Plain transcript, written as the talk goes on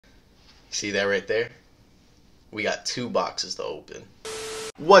See that right there? We got 2 boxes to open.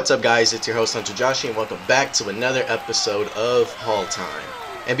 What's up, guys? It's your host Hunter Joshi, and welcome back to another episode of Haul Time.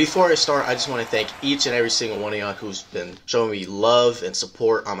 And before I start, I just want to thank each and every single one of y'all who's been showing me love and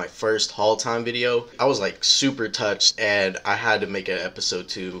support on my first Haul Time video. I was like super touched, and I had to make an episode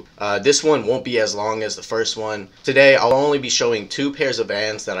 2. This one won't be as long as the first one. Today, I'll only be showing 2 pairs of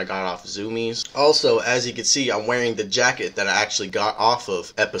Vans that I got off ZUMIEZ. Also, as you can see, I'm wearing the jacket that I actually got off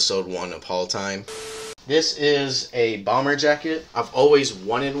of episode 1 of Haul Time. This is a bomber jacket. I've always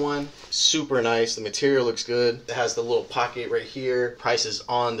wanted one. Super nice. The material looks good. It has the little pocket right here. Price is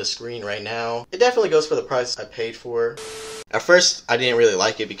on the screen right now. It definitely goes for the price I paid for. At first, I didn't really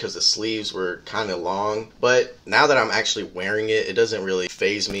like it because the sleeves were kind of long. But now that I'm actually wearing it, it doesn't really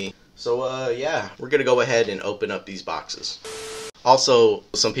faze me. So yeah, we're gonna go ahead and open up these boxes. Also,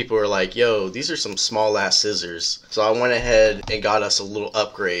 some people were like, yo, these are some small ass scissors. So I went ahead and got us a little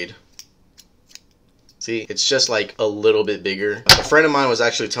upgrade. See, it's just like a little bit bigger. A friend of mine was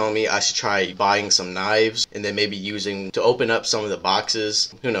actually telling me I should try buying some knives and then maybe using to open up some of the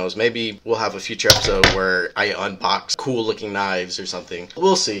boxes. Who knows, maybe we'll have a future episode where I unbox cool looking knives or something.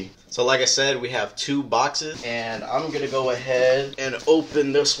 We'll see. So like I said, we have 2 boxes and I'm gonna go ahead and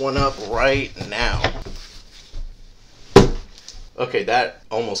open this one up right now. Okay, that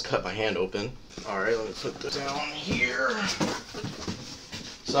almost cut my hand open. Alright, let me put this down here.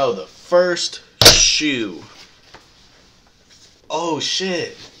 So the first shoe. Oh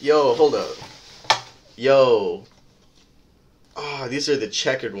shit. Yo, hold up. Yo. Oh, these are the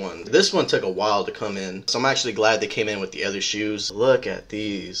checkered ones. This one took a while to come in, so I'm actually glad they came in with the other shoes. Look at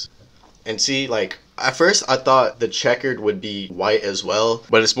these. And see, like, at first I thought the checkered would be white as well,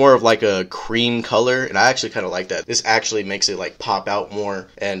 but it's more of like a cream color, and I actually kind of like that. This actually makes it like pop out more,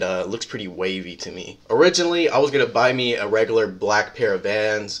 and looks pretty wavy to me. Originally, I was gonna buy me a regular black pair of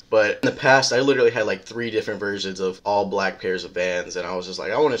Vans, but in the past, I literally had like 3 different versions of all black pairs of Vans, and I was just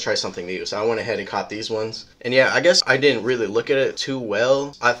like, I want to try something new, so I went ahead and caught these ones. And yeah, I guess I didn't really look at it too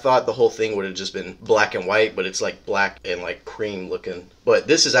well. I thought the whole thing would have just been black and white, but it's like black and like cream looking. But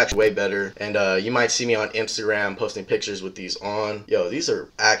this is actually way better, and you might see me on Instagram posting pictures with these on. Yo, these are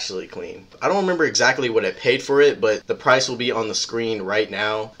actually clean. I don't remember exactly what I paid for it, but the price will be on the screen right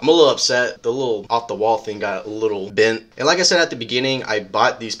now. I'm a little upset. The little off the wall thing got a little bent. And like I said at the beginning, I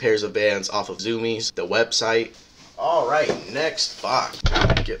bought these pairs of Vans off of ZUMIEZ, the website. Alright, next box.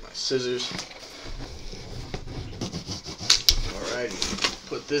 Get my scissors. Alright,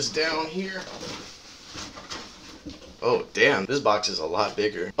 put this down here. Oh, damn, this box is a lot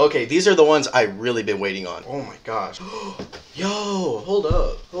bigger. Okay, these are the ones I've really been waiting on. Oh my gosh. Yo, hold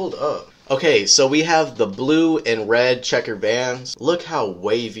up. Okay, so we have the blue and red checker Vans. Look how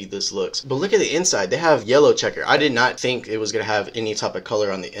wavy this looks. But look at the inside. They have yellow checker. I did not think it was going to have any type of color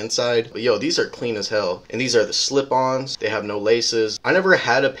on the inside. But yo, these are clean as hell. And these are the slip-ons. They have no laces. I never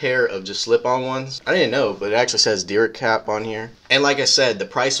had a pair of just slip-on ones. I didn't know, but it actually says deer cap on here. And like I said, the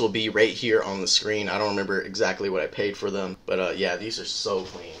price will be right here on the screen. I don't remember exactly what I paid for them. But yeah, these are so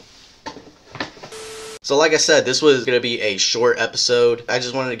clean. So like I said, this was going to be a short episode. I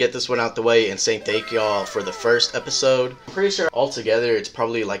just wanted to get this one out the way and say thank y'all for the first episode. I'm pretty sure altogether it's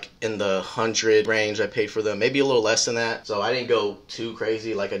probably like in the 100 range I paid for them. Maybe a little less than that. So I didn't go too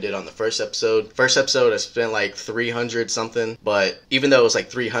crazy like I did on the first episode. First episode I spent like 300 something. But even though it was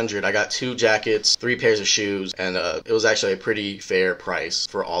like 300, I got 2 jackets, 3 pairs of shoes. And it was actually a pretty fair price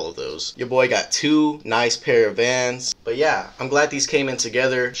for all of those. Your boy got 2 nice pair of Vans. But yeah, I'm glad these came in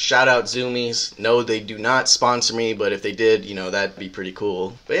together. Shout out ZUMIEZ. No, they do not sponsor me, but if they did, you know, that'd be pretty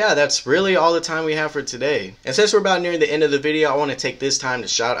cool. But yeah, that's really all the time we have for today. And since we're about nearing the end of the video, I want to take this time to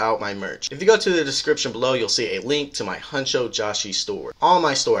shout out my merch. If you go to the description below, you'll see a link to my Huncho Joshi store. All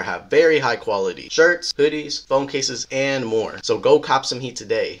my store have very high quality shirts, hoodies, phone cases, and more. So go cop some heat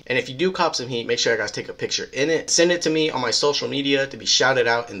today. And if you do cop some heat, make sure you guys take a picture in it. Send it to me on my social media to be shouted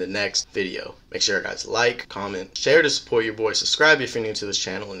out in the next video. Make sure you guys like, comment, share to support your boy, subscribe if you're new to this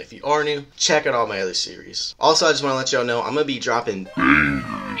channel, and if you are new, check out all my other series. Also, I just want to let y'all know I'm going to be dropping.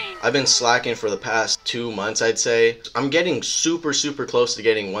 I've been slacking for the past 2 months, I'd say. I'm getting super close to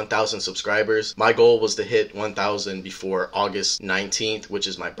getting 1,000 subscribers. My goal was to hit 1,000 before August 19th, which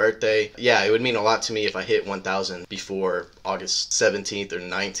is my birthday. Yeah, it would mean a lot to me if I hit 1,000 before August 17th or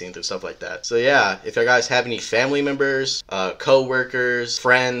 19th or stuff like that. So yeah, if you guys have any family members, co-workers,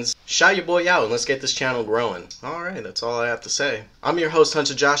 friends, shout your boy out and let's get this channel growing. Alright, that's all I have to say. I'm your host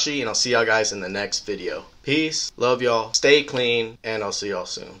Hunter Joshi, and I'll see y'all guys in the next video. Peace, love y'all, stay clean, and I'll see y'all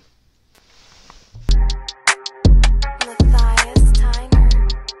soon.